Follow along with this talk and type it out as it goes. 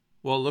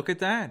Well, look at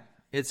that.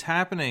 It's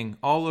happening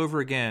all over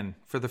again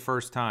for the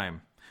first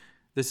time.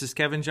 This is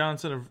Kevin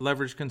Johnson of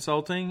Leverage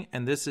Consulting,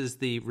 and this is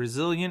the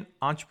Resilient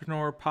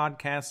Entrepreneur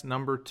Podcast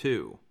number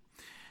 2.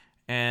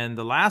 And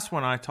the last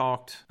one I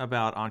talked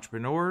about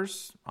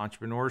entrepreneurs,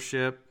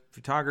 entrepreneurship,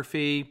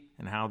 photography,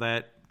 and how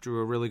that drew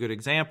a really good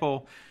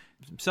example.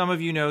 Some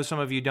of you know, some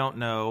of you don't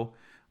know.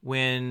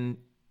 When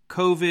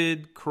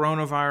COVID,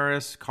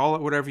 coronavirus, call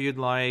it whatever you'd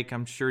like.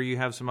 I'm sure you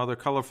have some other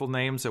colorful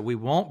names that we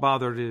won't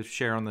bother to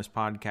share on this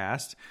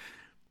podcast.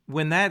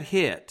 When that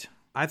hit,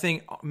 I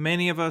think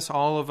many of us,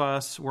 all of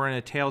us, were in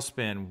a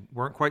tailspin.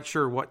 Weren't quite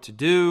sure what to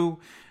do.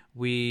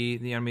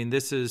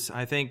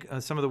 I think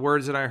some of the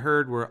words that I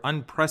heard were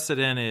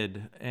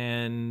unprecedented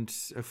and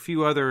a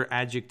few other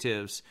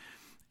adjectives.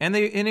 And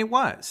it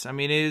was. I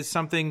mean, it is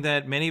something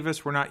that many of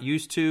us were not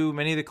used to.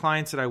 Many of the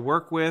clients that I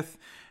work with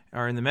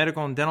are in the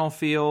medical and dental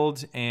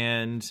field.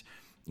 And,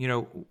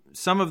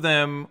 some of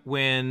them,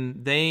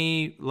 when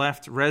they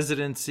left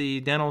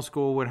residency, dental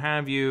school, what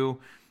have you,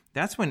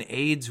 that's when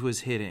AIDS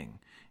was hitting.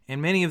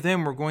 And many of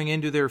them were going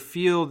into their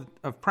field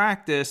of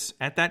practice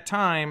at that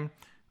time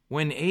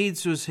when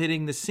AIDS was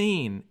hitting the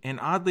scene. And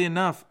oddly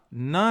enough,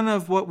 none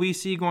of what we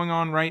see going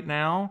on right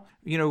now,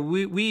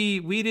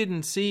 we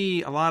didn't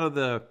see a lot of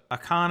the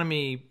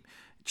economy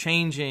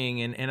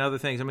changing and other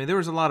things. I mean, there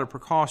was a lot of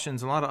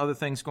precautions, a lot of other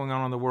things going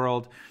on in the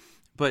world,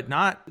 but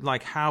not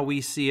like how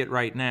we see it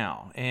right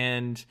now.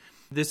 And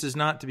this is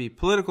not to be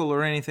political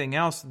or anything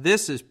else.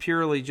 This is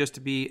purely just to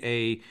be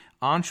a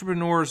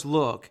entrepreneur's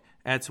look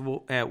at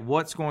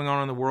what's going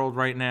on in the world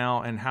right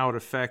now and how it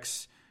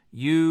affects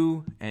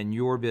you and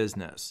your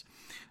business.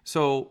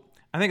 So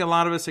I think a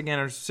lot of us, again,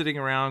 are sitting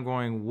around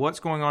going, what's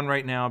going on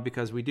right now?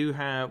 Because we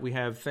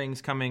have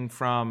things coming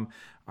from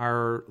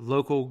our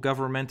local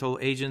governmental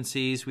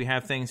agencies. We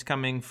have things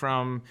coming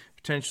from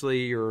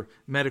potentially your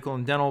medical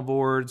and dental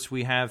boards.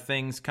 We have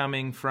things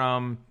coming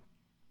from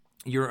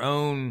your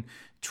own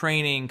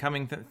training,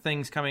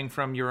 things coming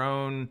from your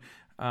own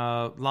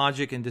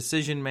logic and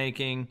decision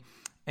making.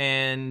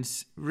 And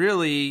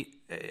really,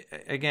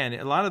 again,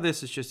 a lot of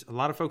this is just a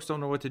lot of folks don't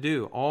know what to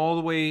do.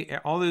 All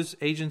those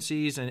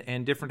agencies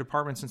and different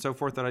departments and so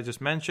forth that I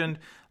just mentioned,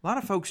 a lot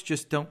of folks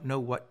just don't know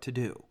what to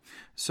do.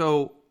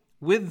 So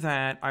with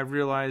that, I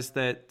realized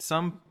that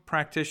some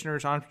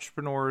practitioners,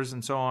 entrepreneurs,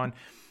 and so on,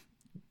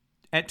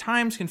 at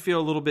times can feel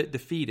a little bit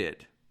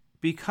defeated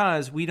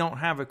because we don't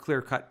have a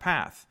clear-cut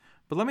path.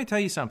 But let me tell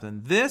you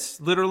something.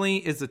 This literally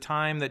is the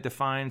time that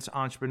defines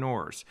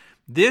entrepreneurs.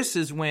 This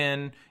is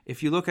when,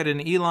 if you look at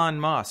an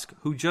Elon Musk,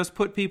 who just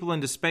put people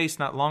into space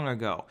not long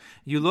ago,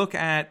 you look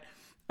at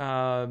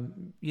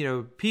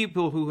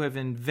people who have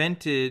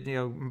invented,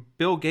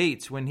 Bill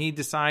Gates, when he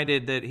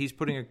decided that he's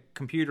putting a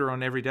computer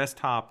on every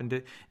desktop,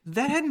 and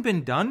that hadn't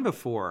been done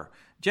before.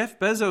 Jeff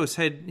Bezos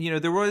had,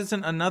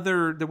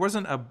 there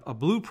wasn't a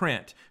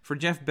blueprint for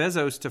Jeff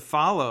Bezos to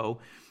follow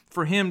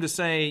for him to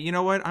say, you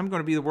know what, I'm going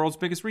to be the world's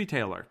biggest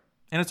retailer.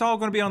 And it's all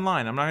going to be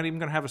online. I'm not even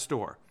going to have a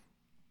store.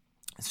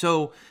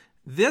 So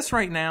this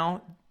right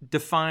now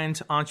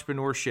defines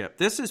entrepreneurship.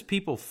 This is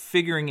people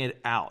figuring it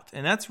out.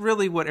 And that's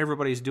really what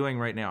everybody's doing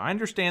right now. I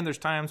understand there's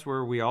times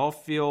where we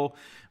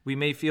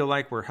may feel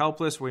like we're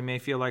helpless. We may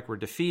feel like we're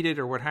defeated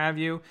or what have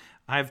you.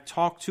 I've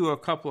talked to a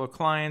couple of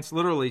clients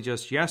literally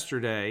just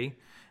yesterday,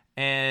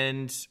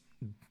 and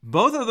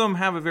both of them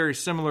have a very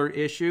similar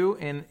issue,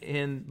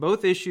 and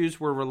both issues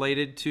were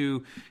related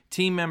to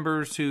team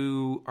members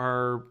who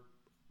are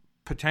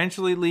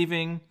potentially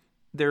leaving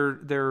their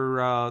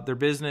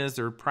business,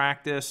 their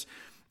practice,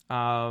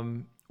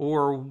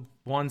 or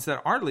ones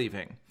that are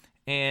leaving.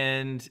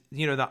 And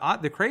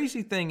the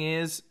crazy thing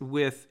is,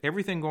 with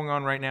everything going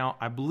on right now,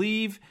 I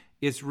believe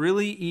it's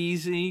really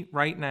easy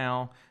right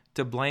now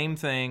to blame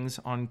things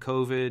on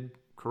COVID,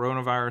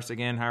 coronavirus,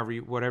 again,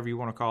 whatever you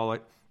want to call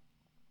it.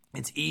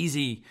 It's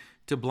easy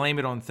to blame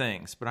it on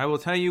things. But I will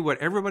tell you what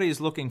everybody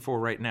is looking for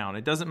right now. And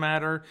it doesn't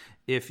matter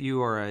if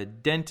you are a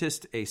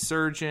dentist, a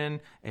surgeon,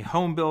 a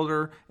home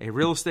builder, a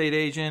real estate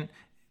agent,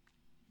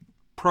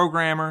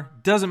 programmer,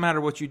 doesn't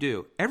matter what you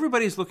do.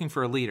 Everybody's looking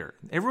for a leader.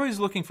 Everybody's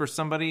looking for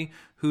somebody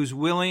who's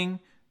willing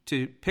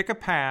to pick a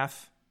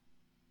path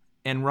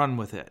and run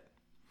with it.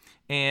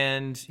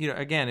 And,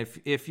 again,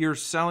 if you're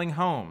selling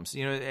homes,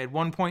 at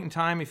one point in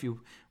time, if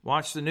you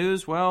watch the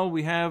news, well,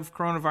 we have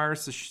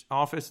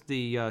coronavirus,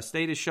 the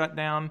state is shut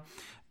down,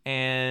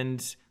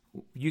 and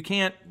we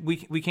can't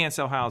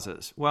sell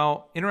houses.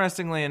 Well,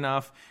 interestingly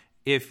enough,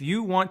 if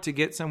you want to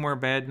get somewhere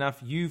bad enough,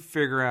 you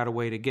figure out a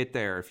way to get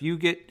there.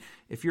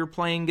 If your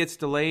plane gets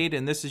delayed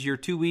and this is your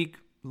 2-week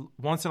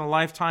once in a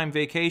lifetime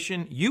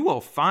vacation, you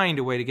will find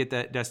a way to get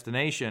that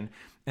destination.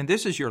 And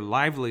this is your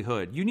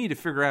livelihood. You need to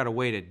figure out a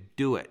way to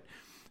do it.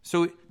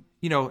 So,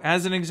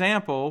 as an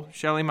example,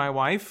 Shelly, my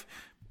wife,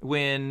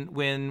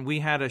 when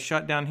we had a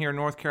shutdown here in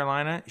North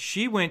Carolina,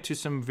 she went to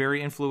some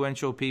very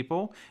influential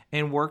people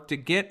and worked to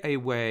get a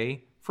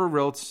way for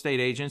real estate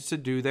agents to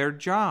do their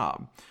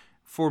job.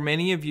 For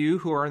many of you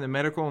who are in the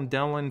medical and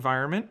dental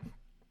environment,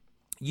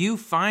 you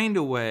find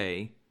a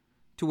way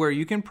to where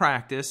you can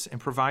practice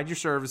and provide your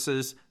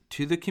services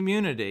to the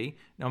community.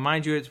 Now,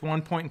 mind you, at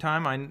one point in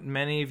time,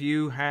 many of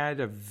you had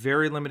a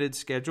very limited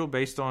schedule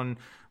based on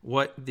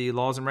what the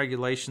laws and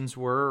regulations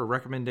were or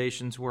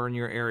recommendations were in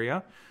your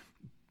area.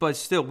 But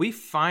still, we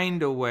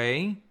find a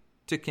way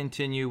to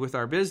continue with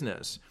our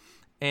business.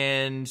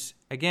 And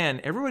again,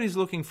 everybody's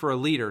looking for a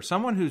leader,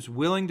 someone who's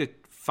willing to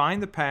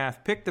find the path,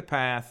 pick the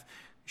path,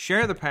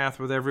 share the path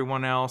with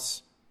everyone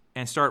else,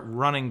 and start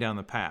running down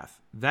the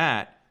path.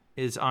 That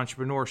is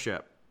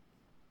entrepreneurship.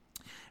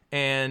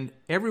 And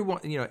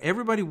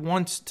everybody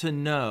wants to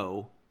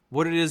know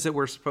what it is that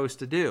we're supposed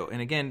to do.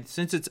 And again,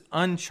 since it's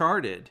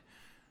uncharted,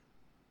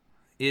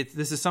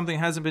 this is something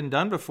that hasn't been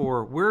done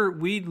before.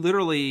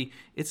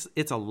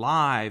 It's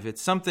alive.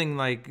 It's something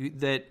like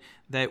that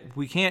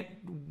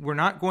we're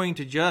not going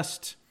to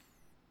just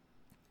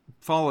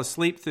fall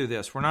asleep through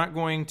this. We're not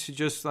going to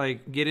just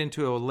like get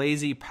into a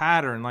lazy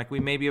pattern like we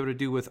may be able to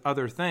do with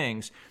other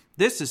things.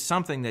 This is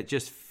something that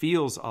just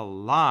feels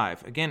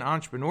alive. Again,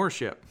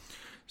 entrepreneurship.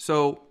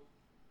 So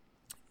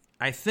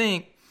I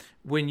think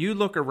when you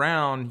look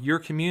around your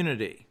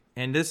community,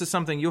 and this is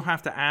something you'll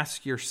have to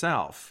ask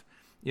yourself,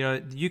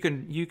 you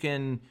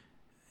can,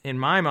 in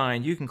my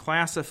mind, you can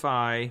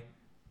classify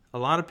a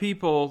lot of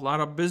people, a lot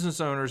of business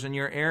owners in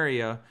your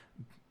area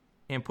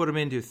and put them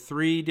into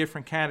 3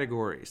 different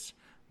categories.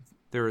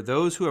 There are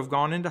those who have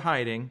gone into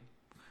hiding,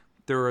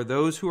 there are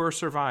those who are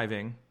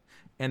surviving,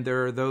 and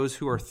there are those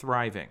who are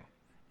thriving.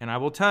 And I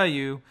will tell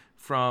you,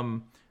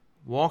 from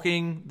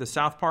walking the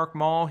South Park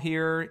Mall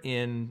here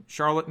in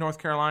Charlotte, North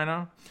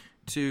Carolina,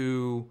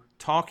 to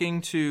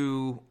talking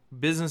to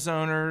business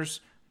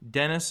owners,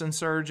 dentists and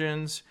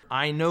surgeons,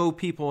 I know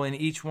people in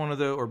each one of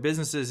those, or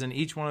businesses in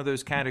each one of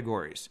those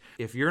categories.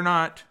 If you're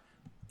not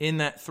in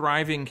that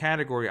thriving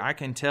category, I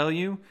can tell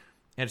you,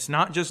 and it's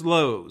not just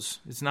Lowe's.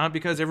 It's not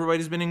because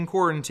everybody's been in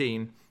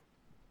quarantine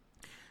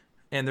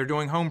and they're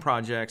doing home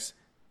projects.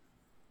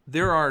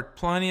 There are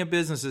plenty of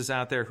businesses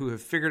out there who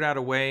have figured out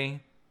a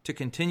way to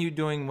continue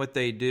doing what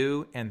they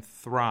do and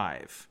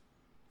thrive.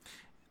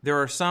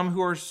 There are some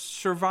who are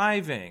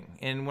surviving.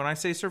 And when I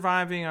say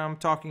surviving, I'm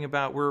talking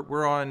about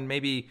we're on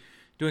maybe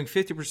doing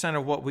 50%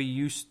 of what we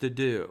used to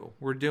do.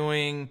 We're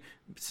doing,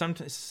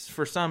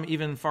 for some,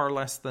 even far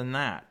less than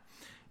that.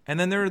 And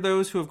then there are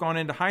those who have gone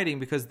into hiding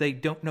because they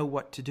don't know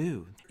what to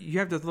do. You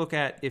have to look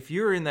at, if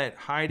you're in that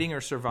hiding or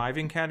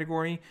surviving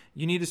category,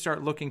 you need to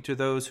start looking to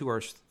those who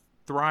are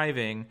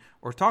thriving,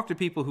 or talk to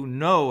people who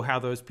know how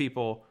those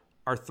people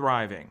are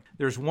thriving.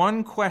 There's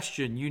one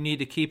question you need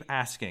to keep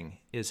asking,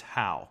 is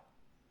how.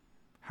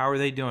 How are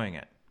they doing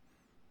it?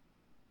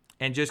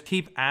 And just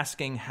keep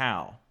asking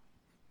how.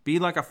 Be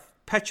like a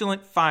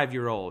petulant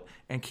 5-year-old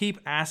and keep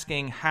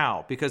asking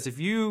how. Because if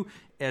you,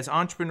 as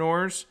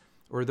entrepreneurs,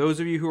 or those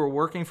of you who are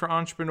working for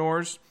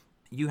entrepreneurs,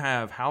 you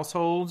have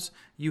households,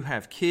 you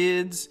have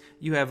kids,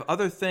 you have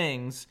other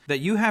things that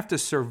you have to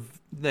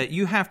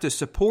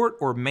support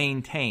or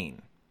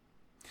maintain.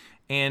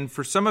 And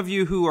for some of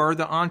you who are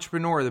the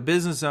entrepreneur, the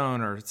business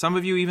owner, some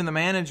of you even the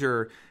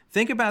manager,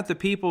 think about the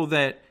people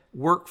that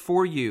work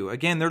for you.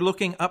 Again, they're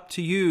looking up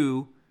to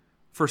you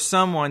for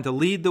someone to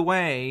lead the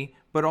way,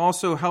 but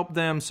also help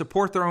them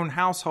support their own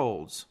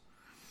households.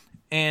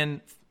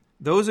 And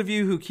those of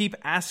you who keep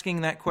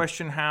asking that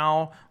question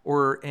how,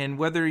 and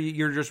whether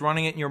you're just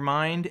running it in your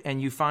mind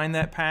and you find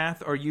that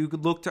path, or you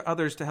look to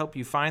others to help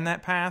you find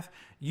that path,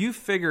 you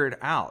figure it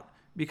out.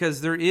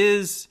 Because there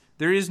is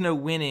no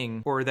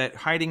winning or that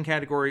hiding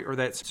category or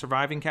that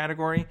surviving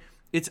category.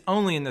 It's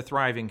only in the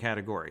thriving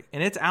category.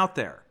 And it's out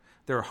there.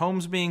 There are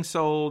homes being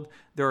sold.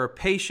 There are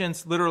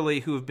patients literally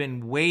who have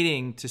been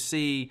waiting to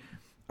see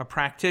a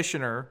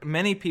practitioner.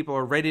 Many people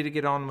are ready to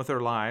get on with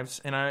their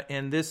lives.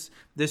 And this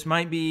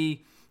might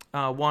be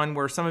one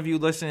where some of you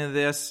listening to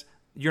this,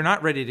 you're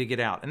not ready to get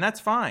out. And that's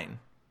fine.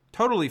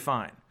 Totally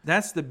fine.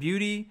 That's the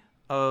beauty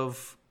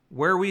of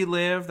where we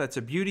live. That's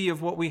the beauty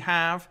of what we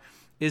have,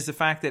 is the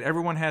fact that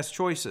everyone has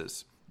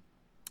choices.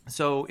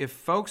 So if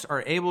folks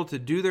are able to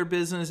do their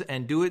business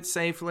and do it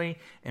safely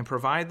and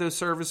provide those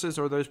services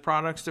or those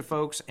products to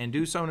folks and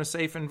do so in a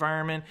safe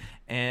environment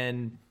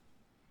and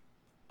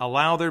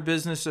allow their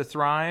business to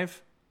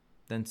thrive,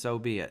 then so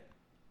be it.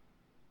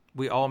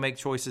 We all make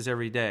choices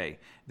every day.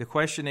 The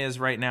question is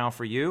right now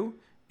for you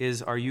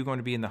is, are you going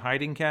to be in the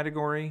hiding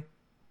category,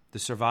 the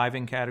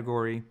surviving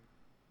category,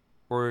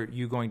 or are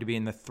you going to be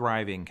in the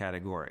thriving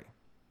category?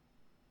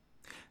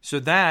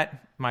 So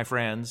that, my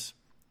friends,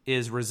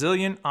 is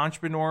Resilient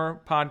Entrepreneur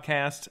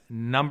Podcast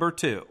number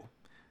 2.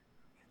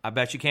 I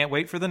bet you can't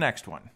wait for the next one.